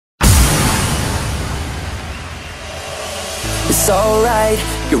it's alright.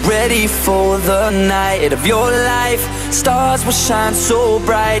 Get ready for the night of your life. Stars will shine so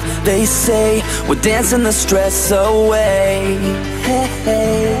bright. They say we're dancing the stress away. Hey,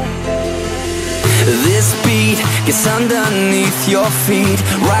 hey. This beat gets underneath your feet.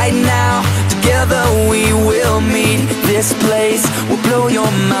 Right now, together we will meet. This place will blow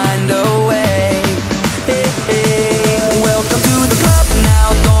your mind away. Hey, hey. Welcome to the club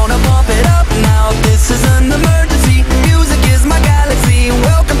now, gonna pump it up now. This is an emergency, music is my galaxy.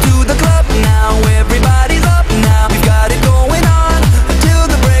 Welcome to the club now, everybody's up now. We've got it going on until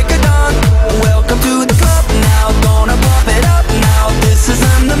the break of dawn. Welcome to the club now, gonna pump it up now. This is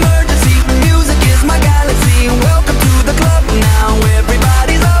an emergency, music is my galaxy. Welcome to the club now,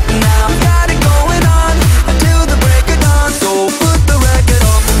 everybody's up now. We've got it going on until the break of dawn. So put the record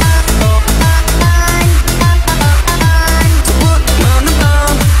on.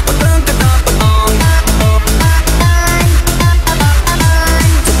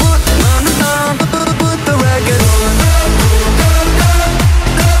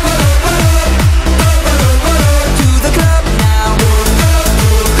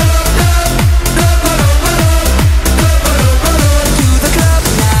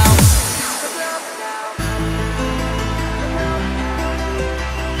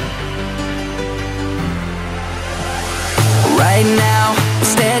 Right now, we're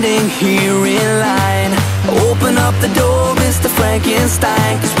standing here in line. Open up the door, Mr.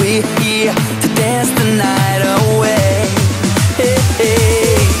 Frankenstein, 'cause we're here to dance the night away. Hey,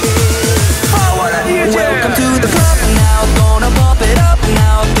 hey. Forward of you, welcome to the club now, gonna bump it up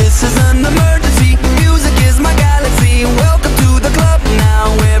now. This is an emergency, music is my galaxy. Welcome to the club now,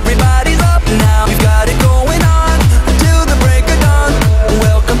 everybody's up now. We've got it going on until the break of dawn.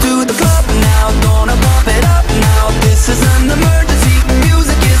 Welcome to the club now, gonna bump it up now. This is an emergency,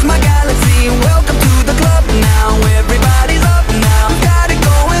 music is my galaxy. Welcome to the club now, everybody's up now. We've got it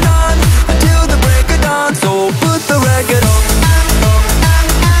going on until the break of dawn. So put the record on.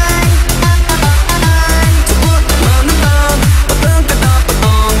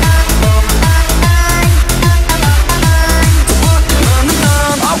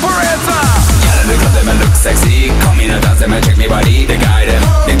 Sexy, come in and dance them and check me body. They guide them,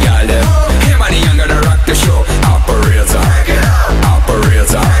 they guide them. Hey, Manian gonna rock the show. Operator,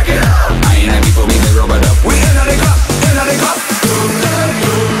 operator. I ain't people be the rubber up. We in the club, in the club.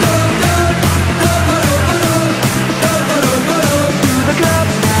 To the club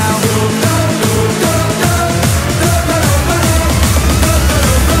now.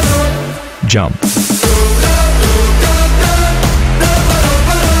 Jump.